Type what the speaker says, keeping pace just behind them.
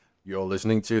You're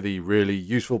listening to the really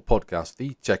useful podcast,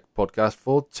 the Tech Podcast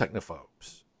for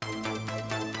Technophobes.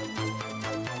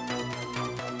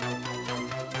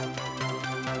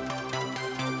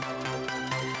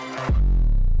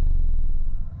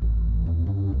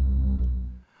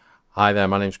 Hi there,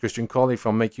 my name's Christian Corley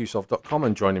from MakeUseOf.com,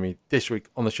 and joining me this week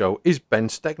on the show is Ben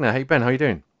Stegner. Hey Ben, how you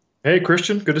doing? Hey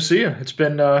Christian, good to see you. It's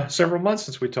been several months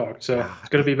since we talked, so Yeah, it's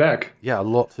good to be back. a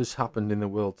lot has happened in the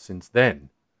world since then.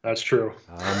 That's true.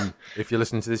 If you're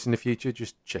listening to this in the future,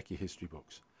 just check your history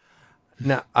books.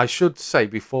 Now, I should say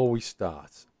before we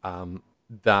start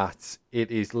that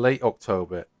it is late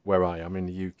October where I am in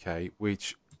the UK,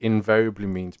 which invariably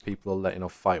means people are letting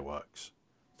off fireworks.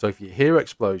 So if you hear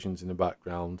explosions in the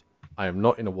background, I am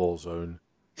not in a war zone.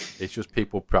 It's just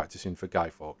people practicing for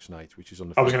Guy Fawkes Night, which is on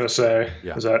the 5th. I was going to say,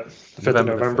 Yeah. is that the 5th of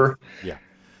November? 5th. Yeah.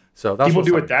 So that's People what's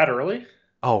do it happening. that early?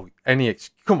 Oh,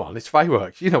 come on, it's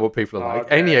fireworks. You know what people are like.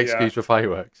 Okay, Any yeah. excuse for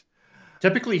fireworks.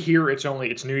 Typically here it's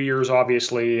New Year's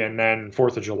obviously, and then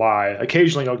 4th of July.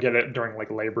 Occasionally you'll get it during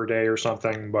like Labor Day or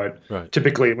something, but Right.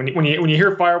 typically when you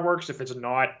hear fireworks, if it's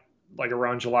not like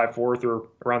around July 4th or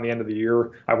around the end of the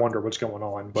year, I wonder what's going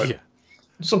on. But Yeah.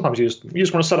 sometimes you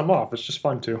just want to set them off. It's just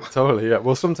fun too. Totally, yeah.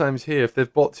 Well, sometimes here, if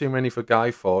they've bought too many for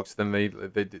Guy Fawkes, then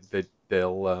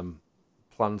they'll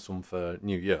plan some for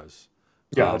New Year's.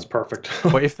 Yeah, that's perfect.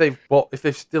 But if they've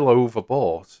still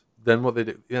overbought, then what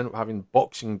they end up having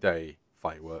Boxing Day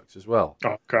fireworks as well.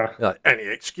 Okay. Like, any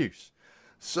excuse.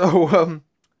 So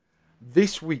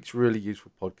this week's really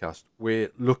useful podcast,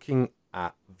 we're looking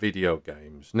at video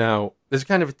games. Now, there's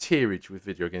kind of a tierage with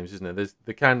video games, isn't there? There's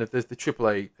the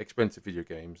AAA expensive video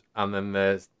games, and then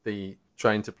there's the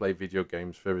trying to play video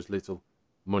games for as little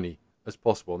money as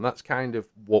possible. And that's kind of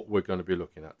what we're going to be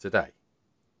looking at today.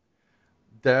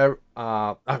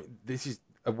 This is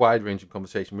a wide-ranging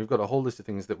conversation. We've got a whole list of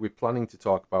things that we're planning to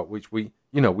talk about, which we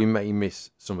may miss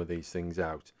some of these things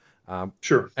out.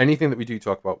 Sure. Anything that we do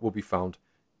talk about will be found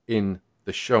in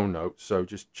the show notes, so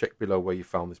just check below where you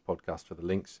found this podcast for the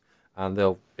links, and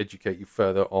they'll educate you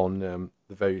further on the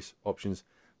various options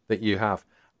that you have.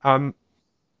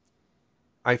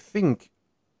 I think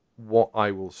what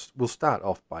we'll start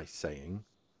off by saying,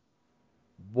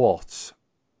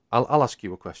 I'll ask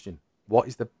you a question. What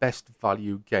is the best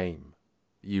value game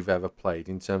that you've ever played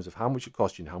in terms of how much it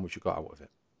cost you and how much you got out of it?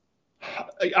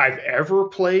 I've ever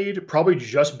played, probably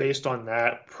just based on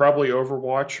that, probably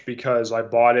Overwatch because I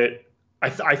bought it. I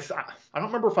don't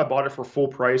remember if I bought it for full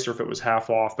price or if it was half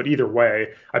off, but either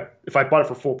way, if I bought it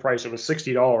for full price, it was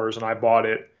 $60 and I bought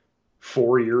it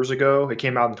 4 years ago. It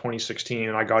came out in 2016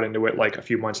 and I got into it like a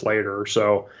few months later.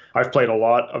 So I've played a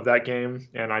lot of that game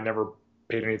and I never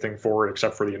paid anything for it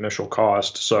except for the initial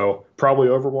cost. So probably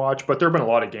Overwatch, but there have been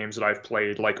a lot of games that I've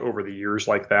played like over the years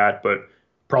like that, but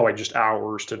probably just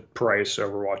hours to price.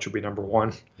 Overwatch would be number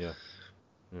one. Yeah.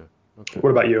 Okay. What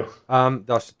about you?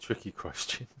 That's a tricky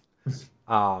question.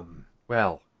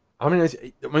 Well, I mean,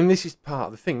 this is part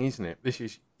of the thing, isn't it? This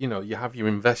is, you have your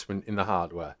investment in the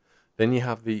hardware, then you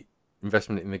have the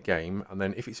investment in the game, and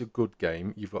then if it's a good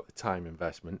game, you've got the time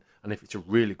investment, and if it's a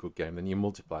really good game, then you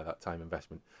multiply that time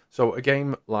investment. So a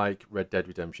game like Red Dead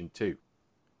Redemption 2,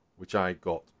 which I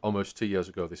got almost 2 years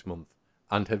ago this month,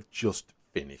 and have just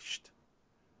finished.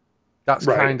 That's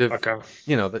Right, kind of, okay.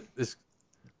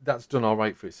 that's done all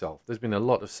right for itself. There's been a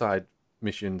lot of side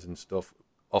missions and stuff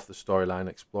off the storyline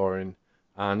exploring,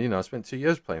 and I spent 2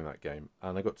 years playing that game,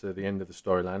 and I got to the end of the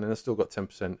storyline, and I still got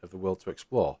 10% of the world to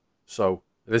explore. So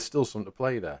there's still something to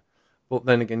play there. But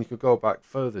then again, you could go back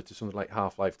further to something like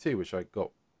Half-Life 2, which I got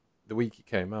the week it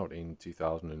came out in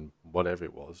 2000 and whatever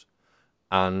it was,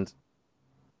 and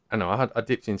I know I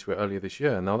dipped into it earlier this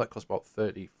year, and now that cost about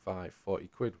 35, 40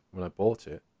 quid when I bought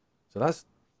it. So that's,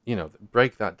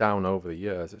 break that down over the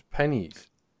years, it's pennies.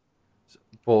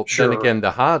 But Sure. then again,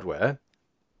 the hardware,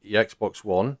 the Xbox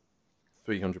One,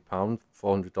 £300,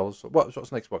 $400. What's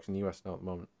an Xbox in the US now at the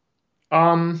moment?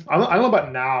 I don't know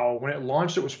about now. When it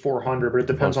launched, it was 400, but it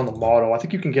depends on the model. I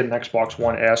think you can get an Xbox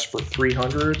One S for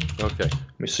 300. Okay.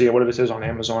 Let me see what it is on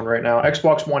Amazon right now.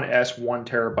 Xbox One S 1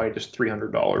 TB is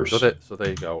 $300. So there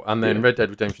you go. And then Red Dead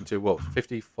Redemption 2, what,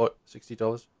 $50,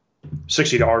 $60?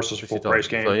 $60 is a full price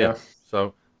game. So, yeah.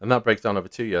 So, and that breaks down over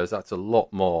 2 years. That's a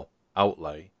lot more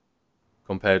outlay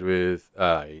compared with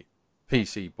a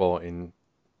PC bought in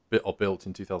or built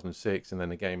in 2006, and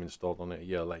then a game installed on it a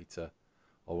year later,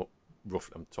 or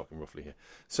roughly. I'm talking roughly here.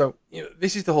 So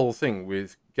this is the whole thing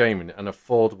with gaming and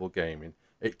affordable gaming.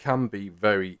 It can be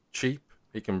very cheap.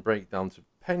 It can break down to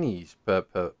pennies per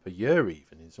year,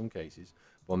 even in some cases.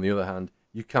 But on the other hand,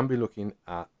 you can be looking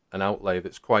at an outlay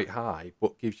that's quite high,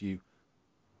 but gives you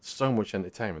so much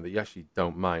entertainment that you actually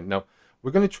don't mind. Now,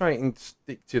 We're going to try and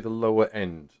stick to the lower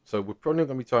end. So we're probably not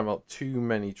going to be talking about too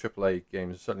many AAA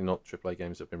games, certainly not AAA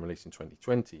games that have been released in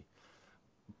 2020.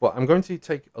 But I'm going to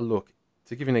take a look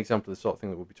to give you an example of the sort of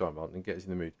thing that we'll be talking about and get us in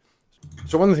the mood.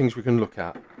 So one of the things we can look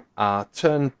at are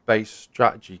turn-based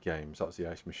strategy games. That's the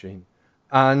ice machine.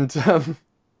 And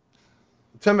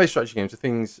turn-based strategy games are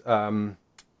things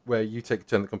where you take a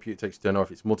turn, the computer takes a turn, or if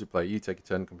it's multiplayer, you take a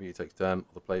turn, the computer takes a turn,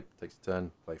 or the player takes a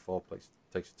turn, player 4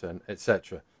 takes a turn,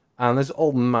 etc. And there's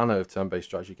all manner of turn-based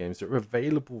strategy games that are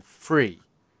available free.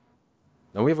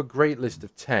 Now, we have a great list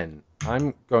of 10.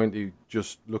 I'm going to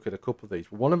just look at a couple of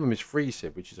these. One of them is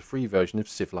FreeCiv, which is a free version of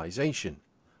Civilization.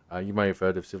 You may have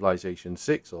heard of Civilization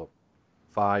 6 or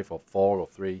 5 or 4 or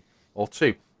 3 or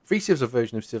 2. FreeCiv is a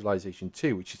version of Civilization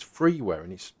 2, which is freeware,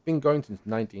 and it's been going since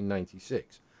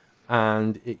 1996.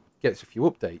 And it gets a few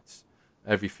updates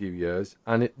every few years,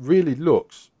 and it really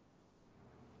looks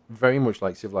very much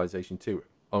like Civilization 2,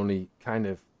 only kind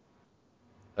of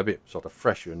a bit sort of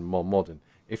fresher and more modern.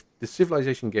 If the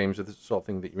Civilization games are the sort of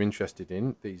thing that you're interested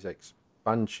in, these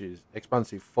expansive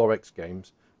 4X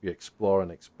games, you explore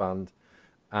and expand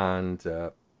and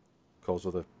cause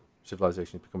other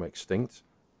civilizations to become extinct,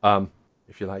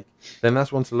 if you like, then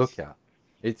that's one to look at.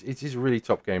 It is a really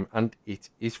top game, and it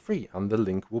is free, and the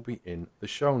link will be in the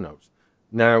show notes.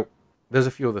 Now, there's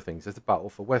a few other things. There's the Battle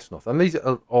for Westnorth, and these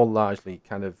are all largely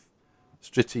kind of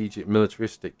strategic,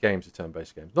 militaristic games, the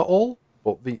turn-based games. Not all,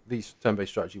 but these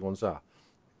turn-based strategy ones are.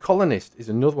 Colonist is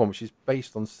another one which is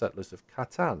based on Settlers of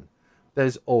Catan.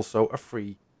 There's also a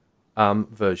free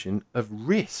version of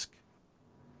Risk,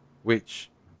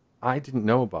 which I didn't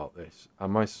know about this,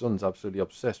 and my son's absolutely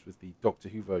obsessed with the Doctor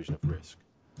Who version of Risk.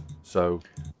 So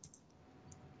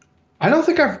I don't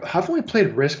think I've only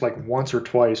played Risk like once or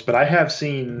twice, but I have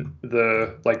seen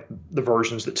the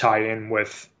versions that tie in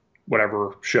with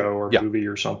whatever show or movie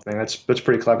or something. That's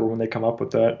pretty clever when they come up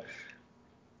with that.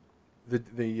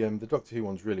 The Doctor Who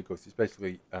one's really good. It's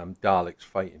basically Daleks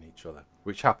fighting each other,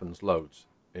 which happens loads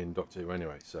in Doctor Who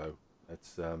anyway. So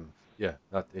it's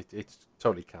it's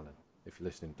totally canon if you're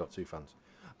listening, Doctor Who fans.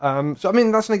 So I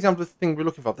mean, that's an example of the thing we're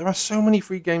looking for. There are so many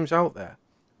free games out there,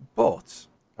 but,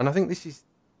 and I think this is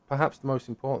perhaps the most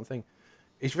important thing,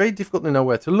 it's very difficult to know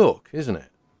where to look, isn't it?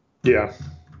 Yeah.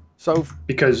 So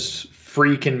because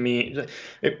free can mean,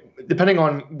 depending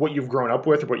on what you've grown up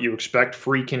with or what you expect,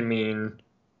 free can mean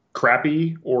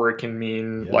crappy, or it can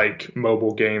mean like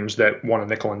mobile games that want to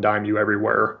nickel and dime you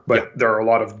everywhere. But there are a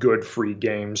lot of good free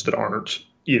games that aren't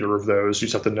either of those. You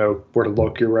just have to know where to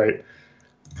look. You're right.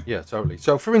 Yeah, totally.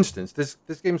 So, for instance, there's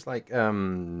games like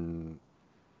PUBG.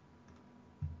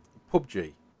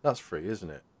 That's free, isn't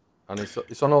it? And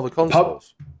it's on all the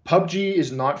consoles. PUBG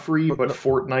is not free, but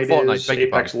Fortnite is,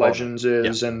 Apex Legends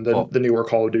is, and the newer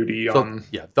Call of Duty.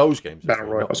 Those games. Battle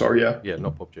Royale. Sorry, yeah,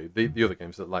 not PUBG. The other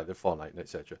games that like the Fortnite and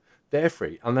etc. They're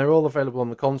free, and they're all available on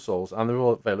the consoles, and they're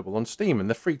all available on Steam, and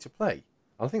they're free to play.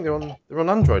 I think they're on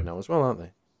Android now as well, aren't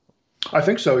they? I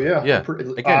think so, yeah. Yeah.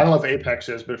 Again, I don't know if Apex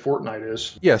is, but Fortnite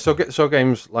is. Yeah, so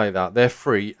games like that, they're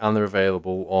free and they're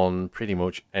available on pretty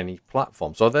much any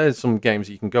platform. So there's some games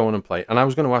that you can go on and play. And I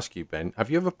was going to ask you, Ben, have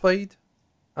you ever played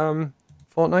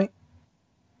Fortnite?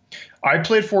 I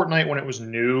played Fortnite when it was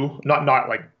new, not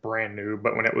like brand new,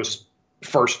 but when it was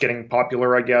first getting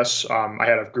popular, I guess. I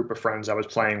had a group of friends I was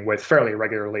playing with fairly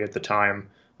regularly at the time,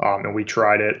 and we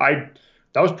tried it.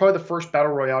 That was probably the first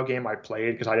Battle Royale game I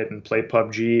played because I didn't play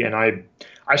PUBG, and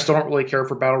I still don't really care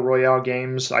for Battle Royale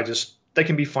games. They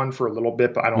can be fun for a little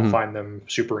bit, but I don't find them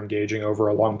super engaging over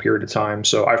a long period of time.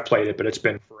 So I've played it, but it's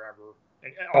been forever.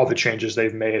 And all the changes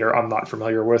they've made I'm not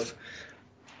familiar with.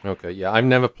 Okay, yeah, I've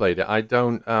never played it. I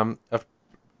don't.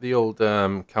 The old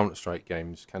Counter-Strike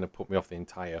games kind of put me off the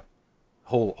entire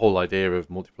whole idea of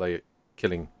multiplayer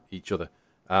killing each other.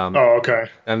 Okay.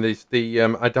 And there's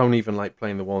I don't even like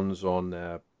playing the ones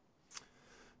on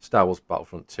Star Wars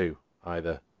Battlefront 2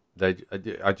 either.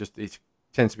 It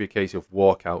tends to be a case of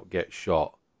walk out, get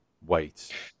shot,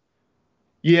 wait.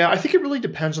 Yeah, I think it really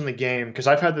depends on the game because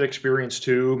I've had that experience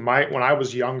too. When I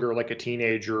was younger, like a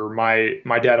teenager, my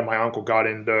dad and my uncle got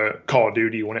into Call of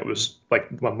Duty when it was like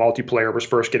when multiplayer was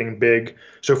first getting big.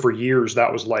 So for years,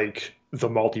 that was like the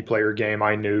multiplayer game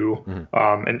I knew.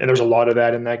 And there's a lot of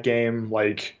that in that game,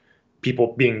 like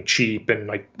people being cheap and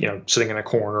like, sitting in a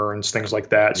corner and things like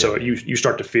that. So you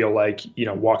start to feel like,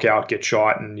 walk out, get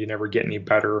shot, and you never get any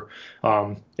better.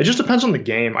 It just depends on the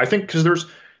game. I think because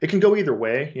it can go either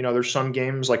way. There's some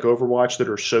games like Overwatch that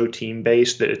are so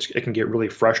team-based that it can get really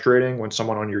frustrating when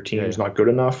someone on your team is not good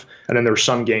enough. And then there's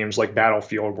some games like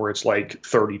Battlefield where it's like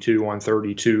 32 on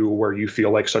 32 where you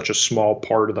feel like such a small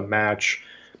part of the match.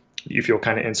 You feel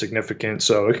kind of insignificant.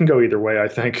 So it can go either way, I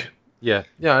think. Yeah,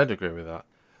 I'd agree with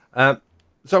that.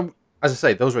 So, as I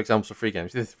say, those are examples of free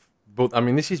games. But I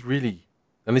mean, this is really,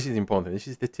 and this is the important thing. This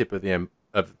is the tip of the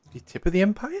tip of the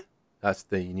empire. That's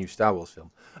the new Star Wars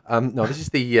film. No, this is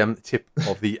the tip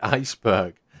of the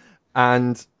iceberg.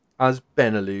 And as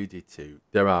Ben alluded to,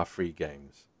 there are free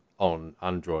games on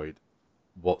Android,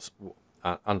 and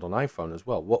on iPhone as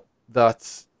well.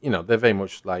 That's they're very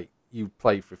much like you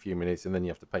play for a few minutes and then you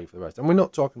have to pay for the rest. And we're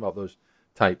not talking about those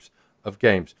types of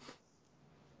games.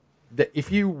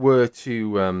 If you were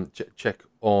to check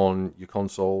on your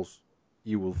consoles,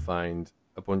 you will find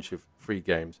a bunch of free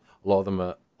games. A lot of them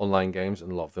are online games,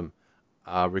 and a lot of them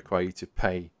require you to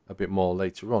pay a bit more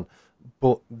later on.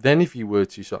 But then if you were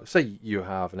to say you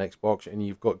have an Xbox and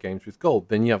you've got games with gold,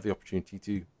 then you have the opportunity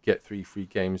to get 3 free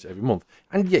games every month.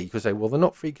 And yeah, you could say, well, they're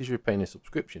not free because you're paying a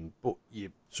subscription, but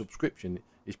your subscription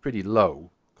is pretty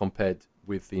low compared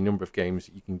with the number of games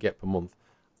that you can get per month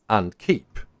and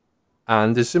keep.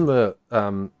 And there's similar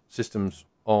systems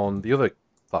on the other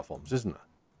platforms, isn't there?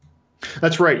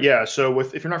 That's right. Yeah. So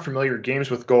if you're not familiar,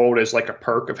 Games with Gold is like a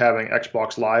perk of having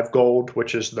Xbox Live Gold,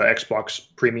 which is the Xbox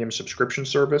Premium subscription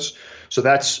service. So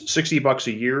that's $60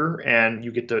 a year, and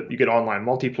you get online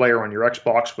multiplayer on your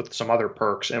Xbox with some other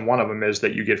perks. And one of them is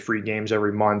that you get free games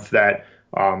every month. That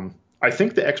I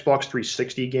think the Xbox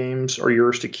 360 games are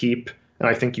yours to keep. And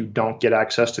I think you don't get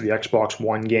access to the Xbox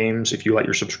One games if you let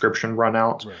your subscription run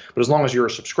out. Right. But as long as you're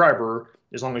a subscriber,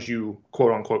 as long as you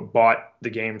quote unquote bought the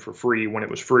game for free when it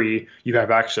was free, you have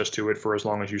access to it for as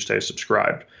long as you stay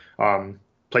subscribed.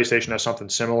 PlayStation has something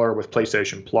similar with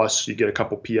PlayStation Plus. You get a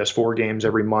couple PS4 games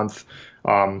every month.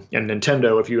 And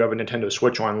Nintendo, if you have a Nintendo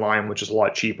Switch Online, which is a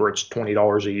lot cheaper, it's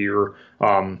 $20 a year.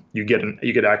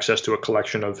 You get access to a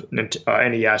collection of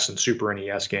NES and Super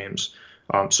NES games.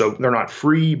 So they're not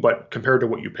free, but compared to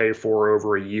what you pay for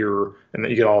over a year, and then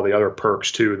you get all the other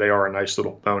perks too, they are a nice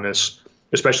little bonus.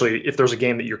 Especially if there's a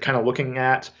game that you're kind of looking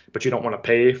at, but you don't want to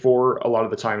pay for. A lot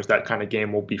of the times, that kind of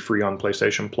game will be free on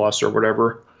PlayStation Plus or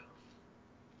whatever.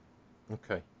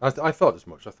 Okay, I thought as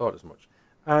much.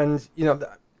 And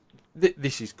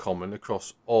this is common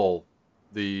across all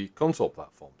the console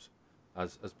platforms,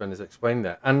 as Ben has explained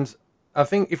there. And I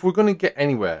think if we're going to get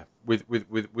anywhere with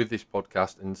this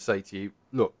podcast and say to you,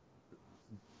 look,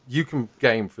 you can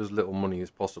game for as little money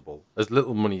as possible, as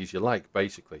little money as you like,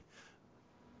 basically.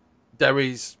 There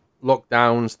is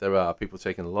lockdowns. There are people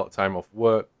taking a lot of time off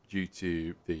work due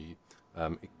to the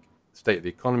state of the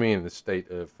economy and the state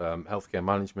of healthcare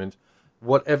management.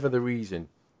 Whatever the reason,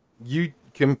 you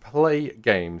can play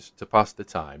games to pass the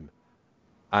time,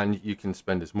 and you can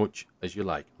spend as much as you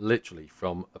like, literally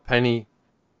from a penny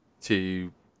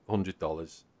to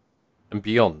 $100 and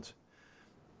beyond.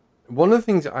 One of the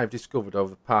things that I've discovered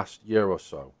over the past year or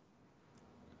so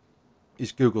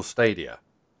is Google Stadia.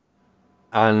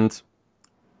 And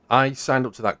I signed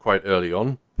up to that quite early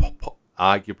on,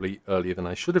 arguably earlier than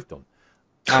I should have done.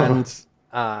 And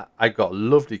I got a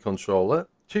lovely controller,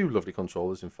 2 lovely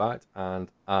controllers in fact, and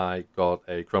I got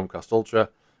a Chromecast Ultra,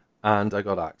 and I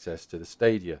got access to the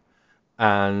Stadia.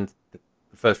 And the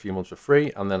first few months were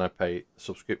free, and then I paid a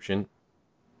subscription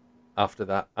after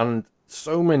that. And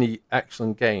so many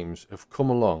excellent games have come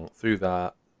along through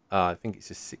that. I think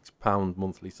it's a £6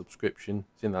 monthly subscription.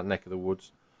 It's in that neck of the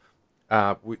woods.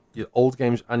 With old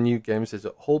games and new games, there's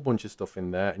a whole bunch of stuff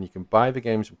in there, and you can buy the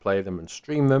games and play them and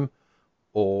stream them,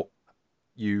 or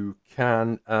you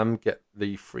can get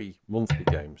the free monthly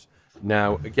games.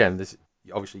 Now, again, this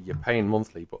obviously you're paying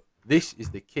monthly, but this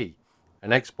is the key. An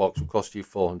Xbox will cost you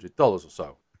 $400 or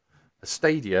so. A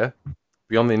Stadia,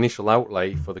 beyond the initial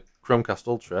outlay for the Chromecast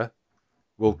Ultra,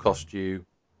 will cost you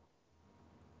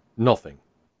nothing.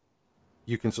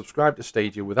 You can subscribe to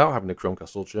Stadia without having a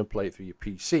Chromecast Ultra and play it through your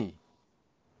PC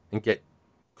and get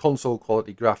console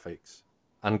quality graphics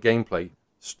and gameplay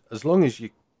as long as your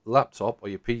laptop or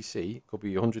your PC, could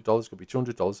be $100, could be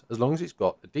 $200, as long as it's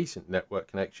got a decent network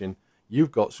connection,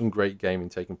 you've got some great gaming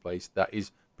taking place that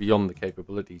is beyond the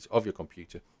capabilities of your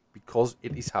computer, because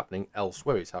it is happening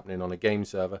elsewhere. It's happening on a game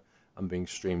server and being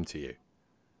streamed to you.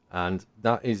 And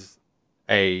that is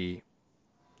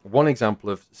one example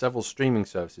of several streaming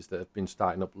services that have been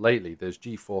starting up lately. There's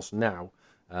GeForce Now,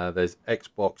 there's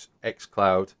Xbox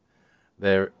xCloud,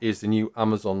 there is the new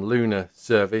Amazon Luna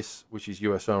service, which is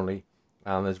US only,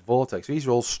 and there's Vortex. These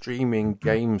are all streaming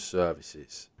game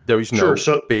services. There is no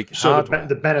big hardware.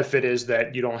 The benefit is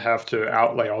that you don't have to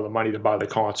outlay all the money to buy the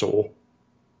console.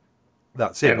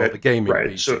 That's it, or the gaming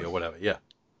PC or whatever, yeah.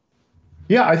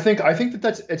 Yeah, I think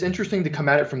it's interesting to come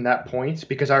at it from that point,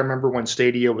 because I remember when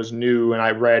Stadia was new, and I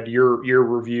read your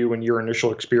review and your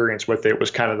initial experience with it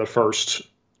was kind of the first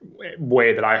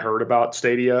way that I heard about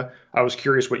Stadia. I was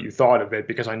curious what you thought of it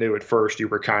because I knew at first you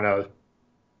were kind of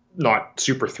not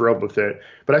super thrilled with it.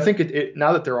 But I think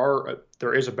now that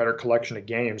there is a better collection of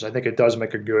games, I think it does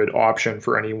make a good option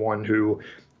for anyone who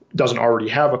doesn't already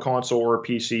have a console or a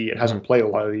PC and Mhm. hasn't played a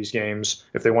lot of these games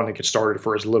if they want to get started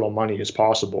for as little money as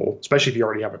possible. Especially if you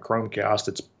already have a Chromecast,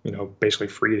 it's basically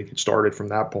free to get started from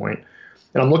that point.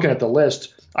 And I'm looking at the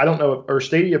list. I don't know, are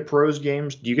Stadia Pros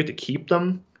games, do you get to keep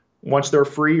them once they're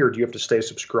free, or do you have to stay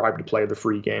subscribed to play the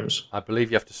free games? I believe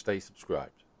you have to stay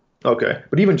subscribed. Okay.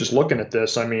 But even just looking at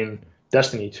this, I mean,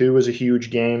 Destiny 2 is a huge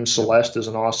game. Yep. Celeste is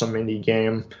an awesome indie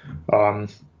game. Um,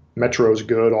 Metro is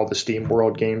good. All the Steam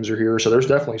World games are here. So there's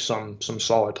definitely some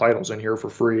solid titles in here for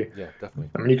free. Yeah, definitely.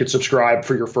 I mean, you could subscribe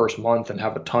for your first month and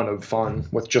have a ton of fun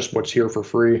with just what's here for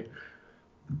free.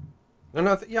 And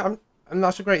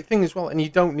that's a great thing as well. And you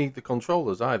don't need the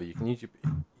controllers either. You can use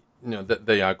that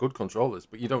they are good controllers,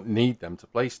 but you don't need them to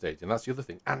play Stadia. And that's the other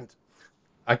thing. And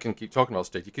I can keep talking about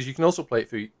Stadia because you can also play it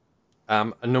through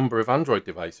a number of Android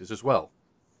devices as well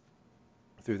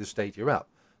through the Stadia app.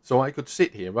 So I could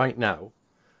sit here right now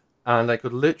and I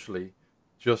could literally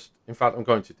in fact, I'm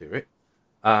going to do it.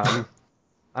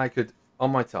 I could,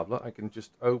 on my tablet, I can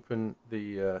just open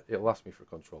it'll ask me for a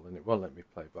control and it won't let me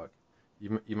play back.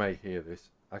 You may hear this.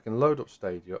 I can load up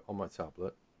Stadia on my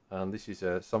tablet, and this is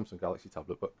a Samsung Galaxy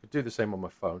tablet, but I could do the same on my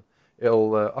phone.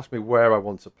 It'll ask me where I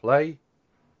want to play,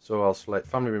 so I'll select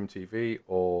Family Room TV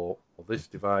or this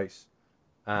device,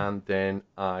 and then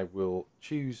I will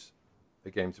choose a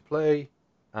game to play,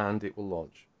 and it will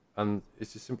launch. And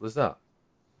it's as simple as that.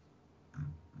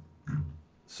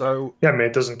 So, Yeah, I mean,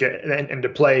 it doesn't get, and to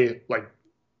play like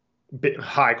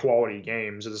high quality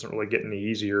games, it doesn't really get any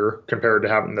easier compared to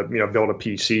having to, build a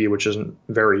PC, which isn't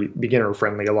very beginner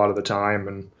friendly a lot of the time,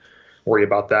 and worry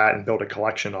about that and build a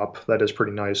collection up. That is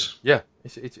pretty nice. yeah,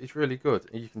 it's really good.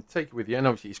 And you can take it with you, and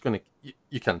obviously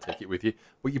you can take it with you,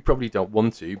 but you probably don't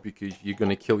want to because you're going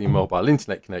to kill your mobile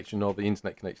internet connection or the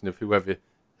internet connection of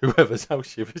whoever's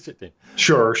house you're visiting.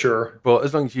 Sure, sure. But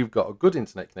as long as you've got a good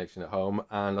internet connection at home,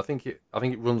 and I think it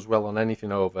runs well on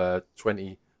anything over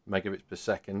 20 megabits per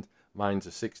second. Mine's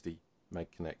a 60 meg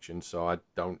connection, so I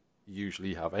don't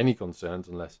usually have any concerns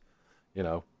unless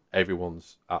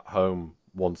everyone's at home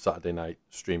one Saturday night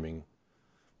streaming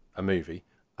a movie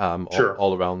Sure.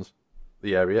 all around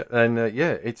the area. And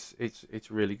it's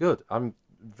really good. I'm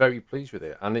very pleased with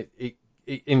it, and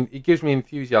it gives me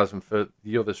enthusiasm for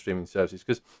the other streaming services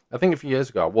because I think a few years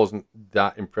ago I wasn't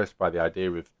that impressed by the idea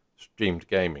of streamed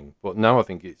gaming, but now I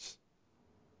think it's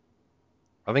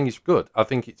good. I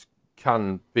think it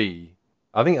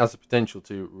has the potential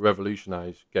to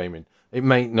revolutionize gaming. It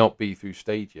may not be through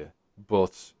Stadia,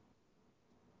 but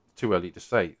too early to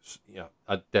say.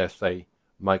 I dare say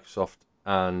Microsoft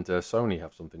and Sony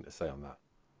have something to say on that.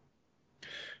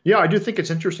 Yeah, I do think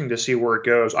it's interesting to see where it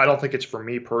goes. I don't think it's for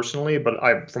me personally,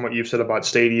 but from what you've said about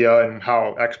Stadia and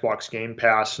how Xbox Game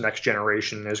Pass next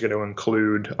generation is going to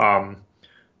include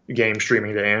game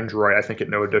streaming to Android, I think at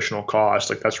no additional cost.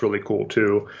 Like that's really cool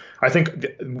too. I think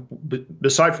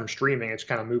beside from streaming, it's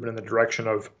kind of moving in the direction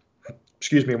of,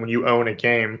 excuse me, when you own a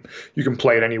game, you can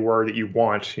play it anywhere that you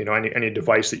want, any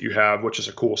device that you have, which is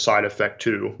a cool side effect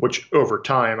too, which over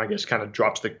time, I guess, kind of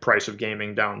drops the price of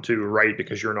gaming down too, right?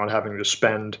 Because you're not having to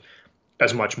spend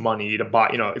as much money to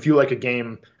buy, if you like a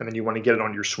game and then you want to get it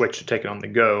on your Switch to take it on the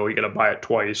go, you got to buy it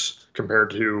twice compared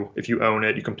to if you own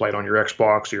it, you can play it on your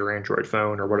Xbox or your Android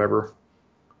phone or whatever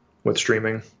with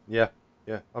streaming. Yeah,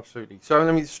 yeah, absolutely. So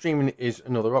I mean, streaming is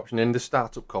another option, and the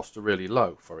startup costs are really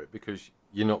low for it because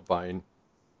you're not buying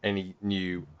any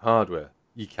new hardware.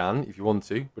 You can if you want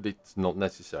to, but it's not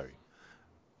necessary.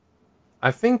 I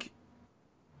think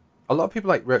a lot of people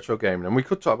like retro gaming, and we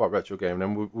could talk about retro gaming,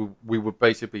 and we would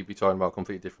basically be talking about a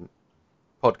completely different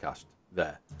podcast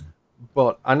there.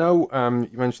 But I know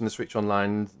you mentioned the Switch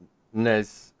Online,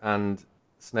 NES, and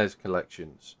SNES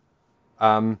collections.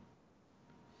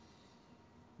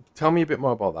 Tell me a bit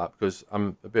more about that because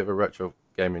I'm a bit of a retro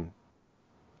gaming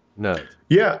nerd.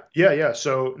 Yeah.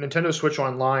 So Nintendo Switch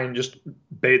Online, just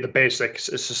the basics,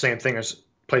 it's the same thing as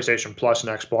PlayStation Plus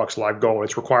and Xbox Live Gold.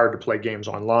 It's required to play games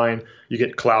online. You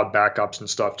get cloud backups and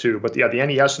stuff too. But yeah, the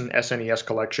NES and SNES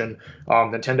collection,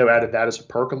 Nintendo added that as a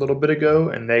perk a little bit ago,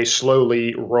 and they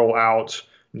slowly roll out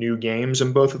new games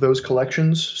in both of those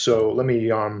collections. So let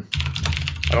me, I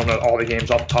don't know all the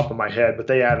games off the top of my head, but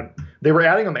they were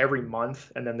adding them every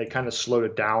month, and then they kind of slowed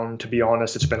it down. To be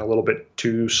honest, it's been a little bit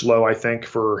too slow, I think,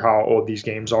 for how old these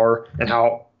games are and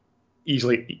how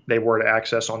easily they were to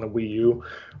access on the Wii U.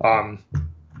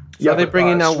 So are they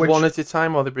bringing out Switch one at a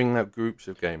time, or are they bringing out groups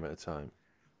of game at a time?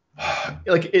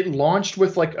 like it launched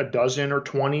with like a dozen or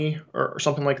 20 or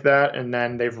something like that, and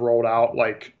then they've rolled out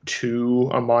like two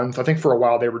a month. I think for a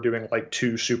while they were doing like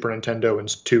two Super Nintendo and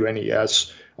two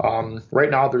NES. Right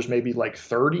now there's maybe like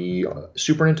 30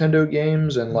 Super Nintendo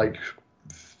games and like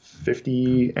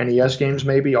 50 NES games,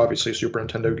 maybe. Obviously Super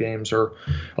Nintendo games are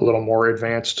a little more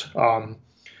advanced.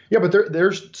 Yeah, but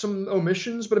there's some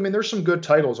omissions, but I mean, there's some good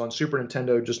titles on Super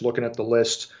Nintendo. Just looking at the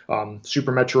list,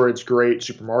 Super Metroid's great.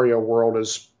 Super Mario World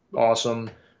is awesome.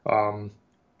 Um,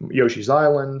 Yoshi's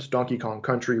Island, Donkey Kong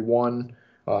Country 1,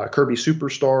 Kirby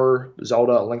Superstar,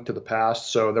 Zelda: A Link to the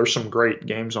Past. So there's some great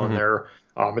games on Hmm. there.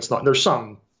 It's not there's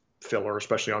some filler,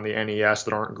 especially on the NES,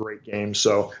 that aren't great games.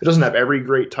 So it doesn't have every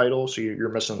great title. So you're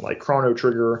missing like Chrono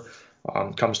Trigger,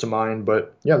 comes to mind.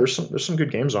 But yeah, there's some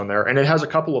good games on there, and it has a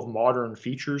couple of modern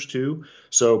features too.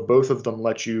 So both of them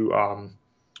let you.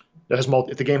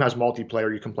 If the game has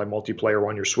multiplayer, you can play multiplayer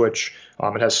on your Switch.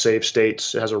 It has save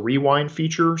states. It has a rewind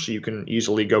feature, so you can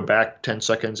easily go back 10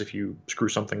 seconds if you screw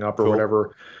something up or Cool.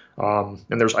 whatever.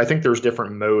 And I think there's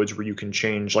different modes where you can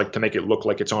change, like to make it look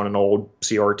like it's on an old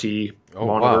CRT Oh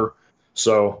wow. monitor.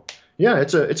 So yeah,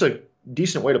 it's a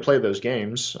decent way to play those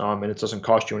games, and it doesn't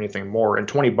cost you anything more. And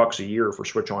 $20 a year for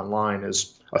Switch Online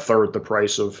is a third the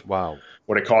price of Wow.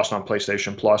 what it costs on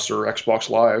PlayStation Plus or Xbox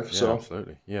Live. Yeah, So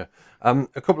absolutely. Yeah. A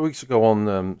couple of weeks ago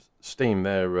on Steam,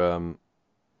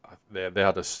 they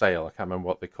had a sale. I can't remember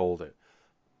what they called it.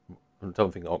 I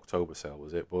don't think October sale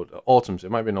was it, but autumn. It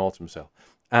might have been autumn sale.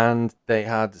 And they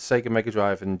had Sega Mega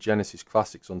Drive and Genesis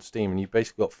Classics on Steam, and you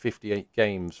basically got 58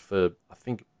 games for I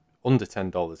think under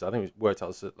 $10. I think it worked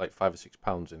out at like £5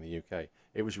 or £6 in the UK.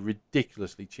 It was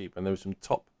ridiculously cheap, and there were some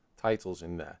top titles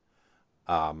in there.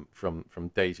 From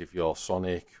Days of Yore,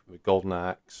 Sonic, Golden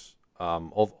Axe,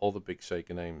 all the big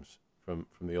Sega names from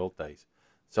the old days.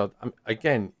 So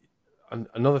again,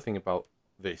 another thing about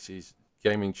this is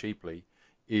gaming cheaply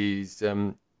is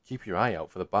keep your eye out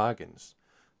for the bargains.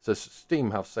 So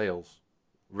Steam have sales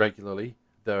regularly.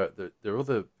 There are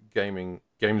other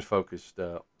games focused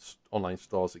online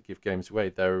stores that give games away.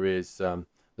 There's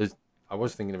I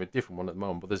was thinking of a different one at the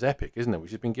moment, but there's Epic, isn't there?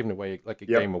 Which has been giving away like a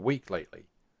game yep. a week lately.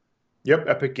 Yep,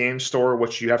 Epic Games Store,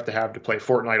 which you have to play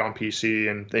Fortnite on PC,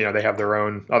 and they have their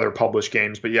own other published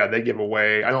games. But yeah, they give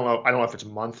away. I don't know if it's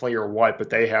monthly or what,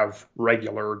 but they have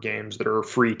regular games that are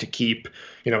free to keep.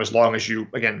 As long as you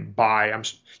again buy.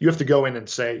 You have to go in and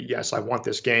say yes, I want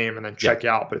this game, and then Yeah, check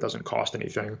out, but it doesn't cost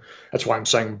anything. That's why I'm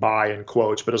saying buy in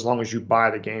quotes. But as long as you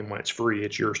buy the game when it's free,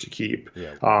 it's yours to keep.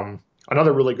 yeah.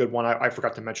 Another really good one, I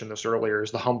forgot to mention this earlier,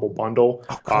 is the Humble Bundle.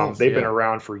 Of course, They've been yeah.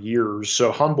 around for years.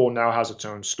 So Humble now has its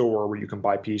own store where you can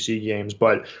buy PC games,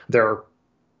 but their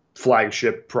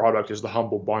flagship product is the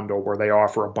Humble Bundle, where they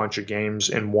offer a bunch of games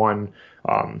in one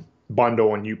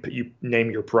bundle, and you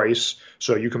name your price.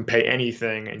 So you can pay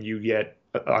anything, and you get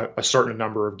a certain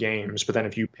number of games. But then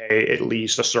if you pay at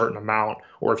least a certain amount,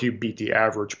 or if you beat the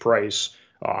average price,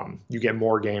 you get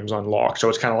more games unlocked. So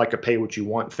it's kind of like a pay what you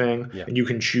want thing, Yeah. and you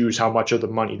can choose how much of the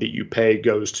money that you pay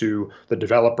goes to the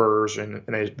developers, and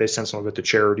they send some of it to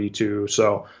charity too.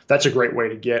 So that's a great way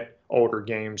to get older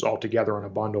games all together in a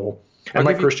bundle. I'll And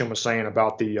like give you. Christian was saying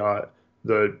about the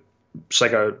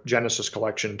Sega Genesis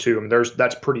collection too. I mean,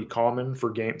 that's pretty common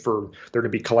for there to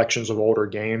be collections of older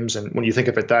games, and when you think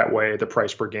of it that way, the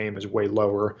price per game is way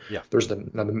lower. Yeah, There's the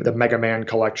Mega Man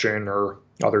collection, or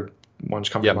other ones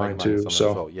come to yeah. Mega mind Man is too. on there as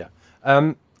So well.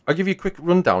 Yeah. I'll give you a quick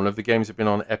rundown of the games that have been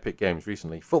on Epic Games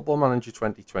recently. Football Manager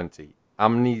 2020,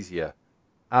 Amnesia,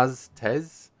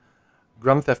 Aztez,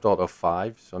 Grand Theft Auto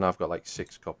 5. So now I've got like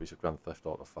 6 copies of Grand Theft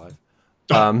Auto 5.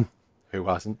 Um, who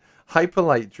hasn't? Hyper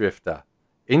Light Drifter,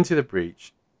 Into the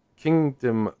Breach,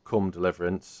 Kingdom Come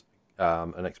Deliverance,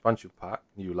 an expansion pack,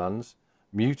 New Lands,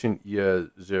 Mutant Year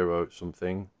Zero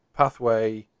something,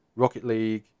 Pathway, Rocket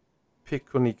League,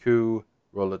 Pikuniku,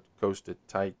 Roller Coaster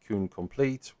Tycoon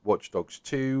Complete, Watch Dogs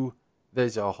 2.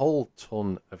 There's a whole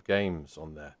ton of games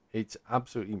on there. It's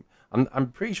absolutely.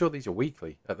 I'm pretty sure these are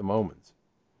weekly at the moment.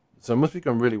 So it must be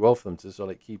going really well for them to sort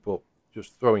of keep up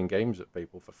just throwing games at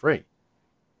people for free.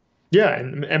 yeah,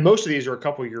 and most of these are a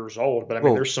couple years old, but I mean,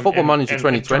 Well, there's some Football Manager in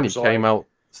 2020 terms of came like out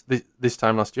this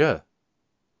time last year.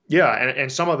 yeah, and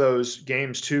some of those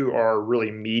games too are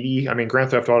really meaty. I mean,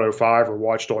 Grand Theft Auto 5 or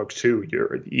Watch Dogs 2,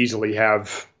 you easily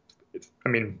have. I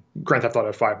mean, Grand Theft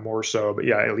Auto 5 more so, but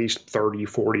yeah, at least 30,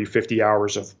 40, 50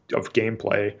 hours of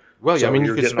gameplay. Well, yeah, I So mean, you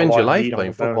you're could getting a spend your lot of life meat on the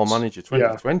playing Football bones. Manager Yeah.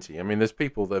 2020. I mean, there's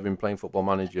people that have been playing Football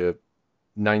Manager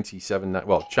 97,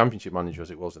 well, Championship Manager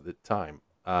as it was at the time,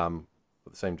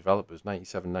 but the same developers,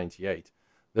 97, 98.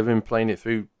 They've been playing it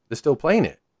through, they're still playing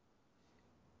it.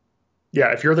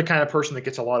 Yeah, if you're the kind of person that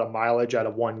gets a lot of mileage out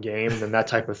of one game, then that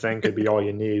type of thing could be all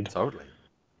you need. Totally,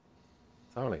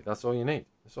 totally. That's all you need.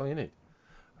 That's all you need.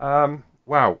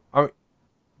 Wow.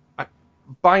 I,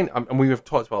 buying, and we have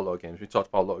talked about a lot of games. We've talked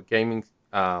about a lot of gaming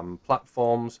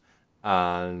platforms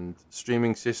and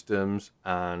streaming systems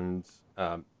and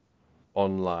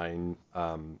online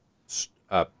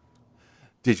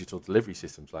digital delivery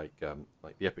systems like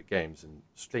the Epic Games and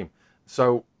Steam.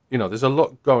 So there's a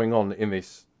lot going on in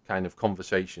this kind of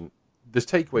conversation. The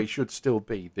takeaway should still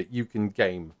be that you can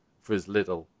game for as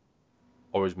little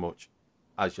or as much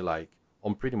as you like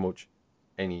on pretty much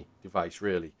any device,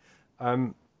 really.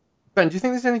 Ben, do you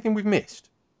think there's anything we've missed?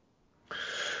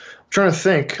 Trying to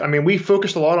think. I mean, we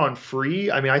focused a lot on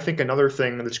free. I mean, I think another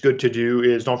thing that's good to do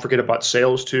is don't forget about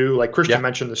sales too. Like Christian Yeah.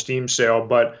 mentioned the Steam sale,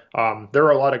 but there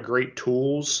are a lot of great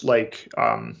tools like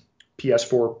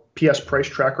PS4, PS Price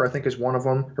Tracker, I think is one of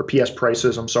them, or PS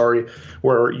Prices, I'm sorry,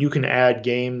 where you can add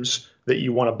games that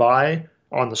you want to buy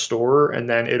on the store, and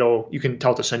then you can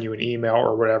tell it to send you an email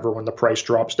or whatever when the price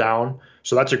drops down.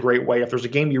 So that's a great way. If there's a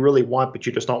game you really want, but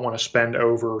you just don't want to spend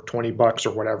over $20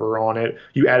 or whatever on it,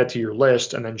 you add it to your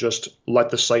list and then just let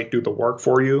the site do the work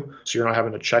for you. So you're not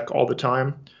having to check all the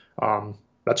time.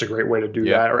 That's a great way to do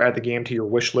Yeah. that. Or add the game to your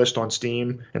wish list on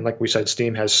Steam. And like we said,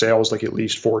 Steam has sales like at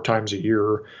least 4 times a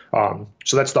year.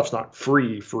 So that stuff's not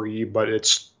free, but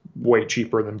it's way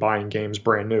cheaper than buying games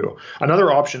brand new.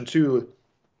 Another option too,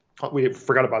 we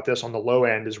forgot about this on the low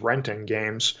end, is renting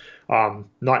games.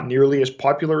 Not nearly as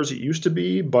popular as it used to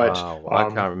be, but Wow, I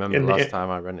can't remember the in last the time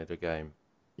I rented a game.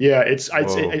 yeah,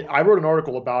 Whoa. I wrote an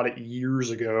article about it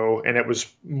years ago, and it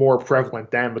was more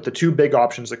prevalent then. But the two big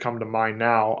options that come to mind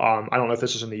now, I don't know if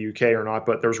this is in the UK or not,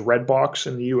 but there's Redbox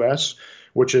in the US,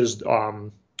 which is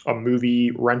a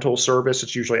movie rental service.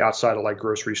 It's usually outside of like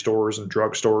grocery stores and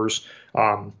drugstores.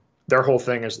 Their whole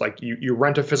thing is like you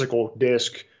rent a physical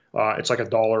disc. It's like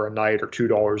 $1 a night or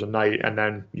 $2 a night, and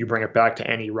then you bring it back to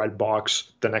any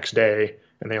Redbox the next day,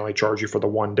 and they only charge you for the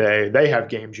one day. They have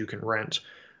games you can rent.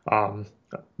 Um,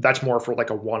 that's more for like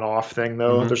a one-off thing,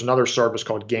 though. Hmm. There's another service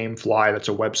called GameFly that's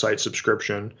a website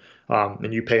subscription,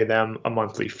 and you pay them a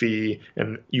monthly fee,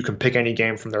 and you can pick any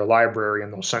game from their library,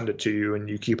 and they'll send it to you, and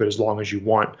you keep it as long as you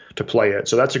want to play it.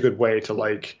 So that's a good way to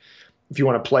like, if you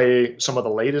want to play some of the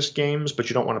latest games, but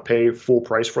you don't want to pay full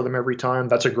price for them every time.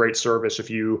 That's a great service if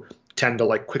you tend to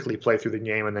like quickly play through the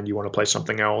game and then you want to play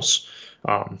something else.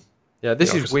 Um, Yeah, you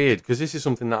this know, is 'cause- weird because this is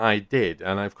something that I did,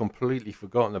 and I've completely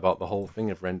forgotten about the whole thing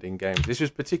of renting games. This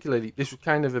was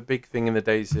kind of a big thing in the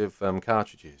days of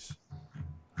cartridges.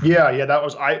 yeah, that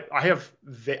was I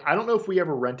don't know if we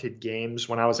ever rented games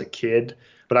when I was a kid,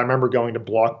 but I remember going to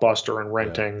Blockbuster and Yeah,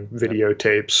 renting yeah,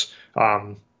 videotapes.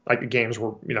 Like the games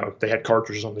were, they had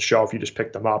cartridges on the shelf, you just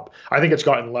picked them up. I think it's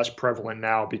gotten less prevalent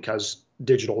now because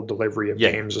digital delivery of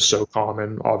yeah, games is yeah. so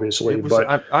common, obviously. It was.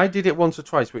 But I did it once or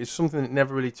twice, but it's something that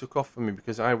never really took off for me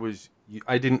because I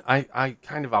didn't. I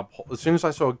kind of as soon as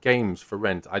I saw games for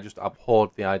rent, I just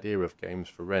abhorred the idea of games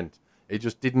for rent. It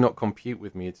just did not compute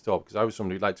with me at all because I was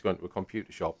somebody who liked to go into a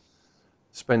computer shop,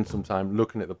 spend some time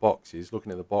looking at the boxes,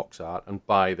 looking at the box art, and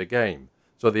buy the game.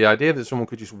 So the idea that someone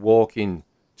could just walk in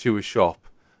to a shop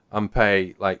and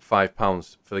pay like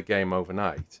 £5 for the game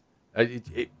overnight,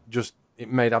 it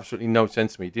made absolutely no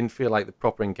sense to me. It didn't feel like the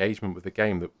proper engagement with the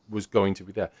game that was going to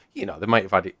be there. They might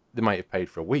have had it. They might have paid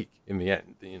for a week in the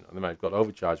end. They might have got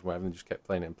overcharged, and whatever, and just kept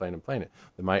playing it and playing and playing it.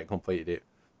 They might have completed it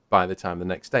by the time the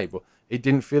next day, but it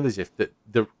didn't feel as if that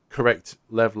the correct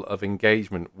level of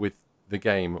engagement with the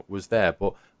game was there.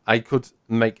 But I could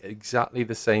make exactly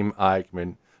the same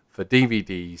argument for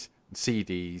DVDs,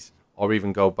 CDs, or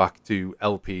even go back to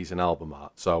LPs and album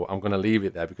art. So I'm going to leave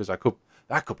it there because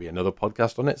that could be another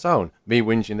podcast on its own. Me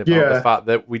whinging about the yeah, fact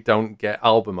that we don't get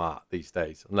album art these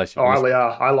days, unless you oh, want to.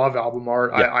 yeah, I love album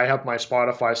art. Yeah, I have my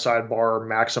Spotify sidebar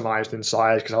maximized in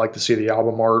size because I like to see the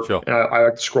album art. sure. And I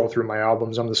like to scroll through my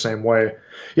albums. I'm the same way.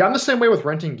 Yeah, I'm the same way with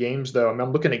renting games, though. I mean,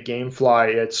 I'm looking at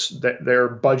GameFly. It's that their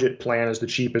budget plan is the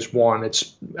cheapest one.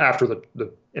 It's after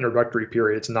the introductory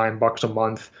period. It's $9 a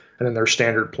month, and then their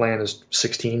standard plan is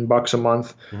 $16 a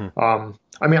month. Hmm.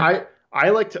 I mean, I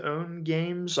like to own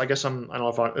games. I guess I don't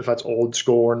know if that's old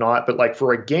school or not, but like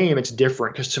for a game, it's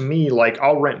different because to me, like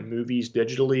I'll rent movies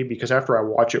digitally because after I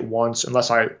watch it once,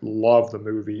 unless I love the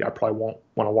movie, I probably won't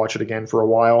want to watch it again for a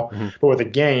while. Hmm. But with a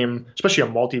game, especially a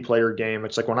multiplayer game,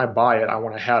 it's like when I buy it, I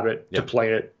want to have it to Yeah,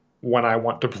 play it when I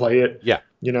want to play it. yeah.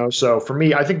 So for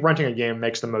me, I think renting a game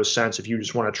makes the most sense if you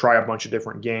just want to try a bunch of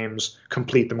different games,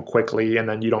 complete them quickly, and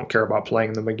then you don't care about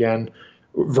playing them again,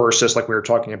 versus like we were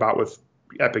talking about with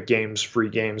Epic Games free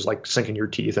games, like sinking your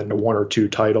teeth into one or two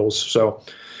titles. So,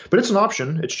 but it's an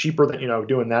option. It's cheaper than,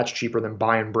 doing that's cheaper than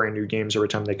buying brand new games every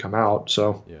time they come out.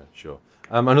 So Yeah, sure.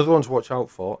 Another one to watch out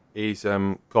for is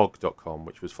GOG.com,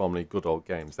 which was formerly Good Old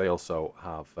Games. They also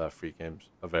have free games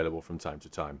available from time to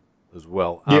time as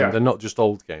well. Yeah. They're not just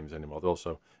old games anymore; they're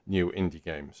also new indie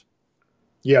games.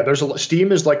 Yeah,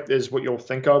 Steam is what you'll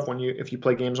think of if you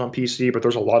play games on PC, but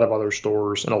there's a lot of other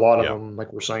stores, and a lot of them,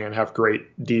 like we're saying, have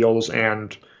great deals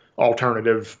and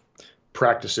alternative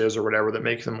practices or whatever that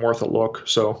make them worth a look.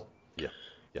 So yeah.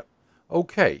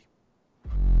 Okay.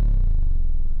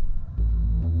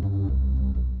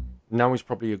 Now is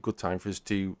probably a good time for us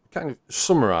to kind of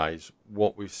summarize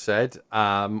what we've said,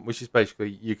 which is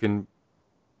basically you can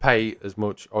pay as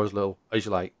much or as little as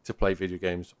you like to play video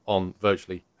games on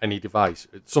virtually any device.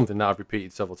 It's something that I've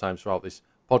repeated several times throughout this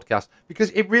podcast because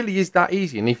it really is that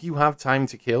easy. And if you have time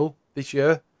to kill this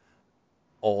year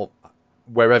or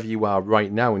wherever you are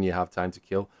right now and you have time to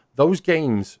kill, those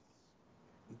games,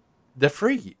 they're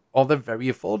free or they're very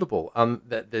affordable. And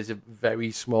there's a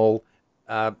very small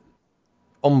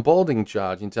onboarding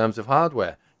charge in terms of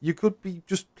hardware. You could be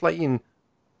just playing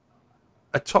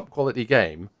a top quality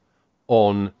game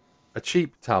on a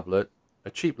cheap tablet, a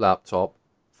cheap laptop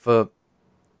for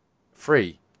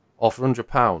free, or for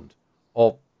 £100,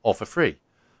 or for free.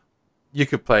 You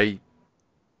could pay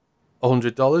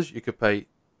 $100, you could pay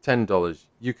 $10,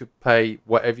 you could pay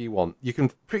whatever you want. You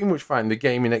can pretty much find the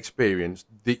gaming experience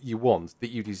that you want,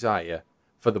 that you desire,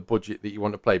 for the budget that you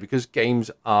want to play, because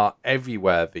games are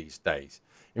everywhere these days.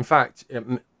 In fact,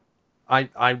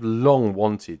 I've long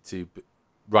wanted to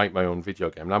write my own video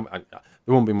game. And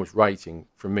there won't be much writing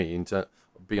from me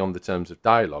beyond the terms of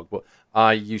dialogue, but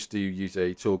I used to use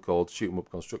a tool called Shoot 'em Up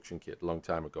Construction Kit a long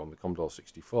time ago on the Commodore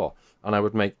 64, and I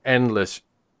would make endless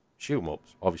shoot 'em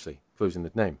ups, obviously, clues in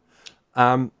the name.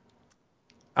 And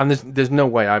there's no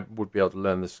way I would be able to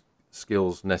learn the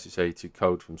skills necessary to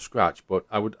code from scratch, but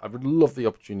I would love the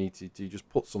opportunity to just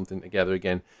put something together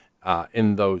again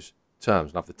in those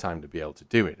terms and have the time to be able to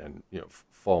do it, and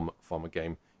form a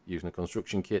game using a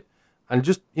construction kit, and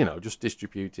just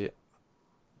distribute it.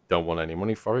 Don't want any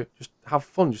money for it. Just have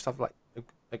fun. Just have like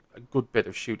a good bit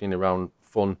of shooting around,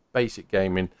 fun, basic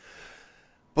gaming.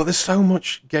 But there's so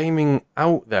much gaming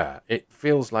out there. It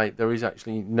feels like there is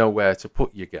actually nowhere to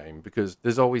put your game because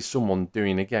there's always someone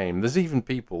doing a game. There's even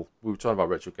people. We were talking about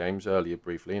retro games earlier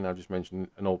briefly, and I just mentioned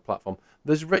an old platform.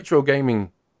 There's retro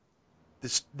gaming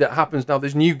that happens now.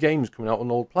 There's new games coming out on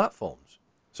old platforms.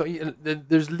 So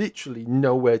there's literally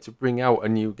nowhere to bring out a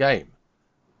new game.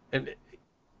 And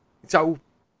so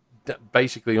that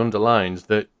basically underlines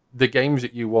that the games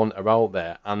that you want are out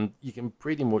there, and you can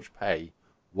pretty much pay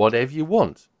whatever you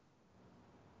want.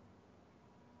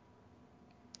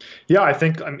 Yeah, I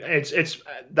think that's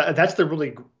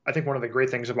I think one of the great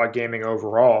things about gaming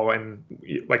overall, and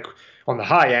like on the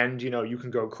high end, you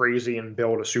can go crazy and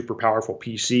build a super powerful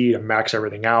PC and max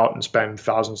everything out and spend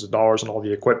thousands of dollars on all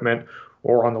the equipment.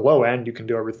 Or on the low end, you can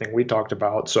do everything we talked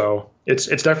about. So it's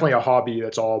definitely a hobby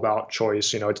that's all about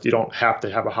choice. You don't have to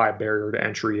have a high barrier to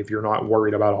entry if you're not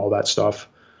worried about all that stuff.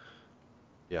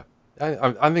 Yeah,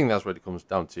 I think that's what it comes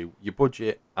down to: your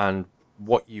budget and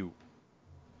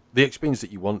the experience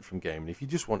that you want from gaming. If you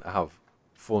just want to have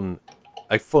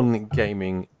a fun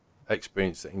gaming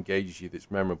experience that engages you, that's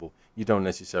memorable, you don't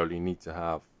necessarily need to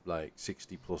have like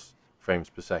 60 plus frames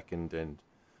per second and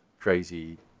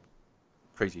crazy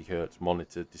hertz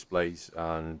monitor displays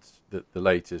and the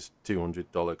latest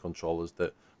 $200 controllers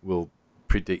that will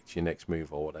predict your next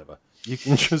move or whatever. You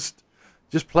can just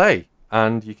play,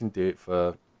 and you can do it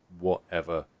for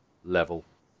whatever level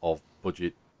of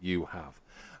budget you have.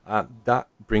 That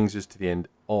brings us to the end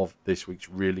of this week's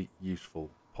really useful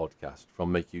podcast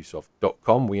from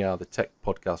MakeUseOf.com. We are the tech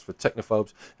podcast for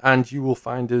technophobes, and you will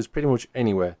find us pretty much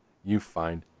anywhere you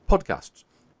find podcasts.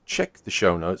 Check the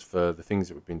show notes for the things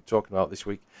that we've been talking about this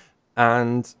week.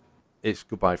 And it's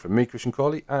goodbye from me, Christian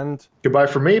Corley, and goodbye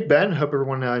from me, Ben. Hope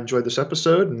everyone enjoyed this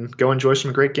episode, and go enjoy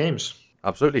some great games.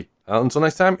 Absolutely. Until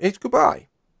next time, it's goodbye.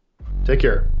 Take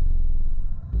care.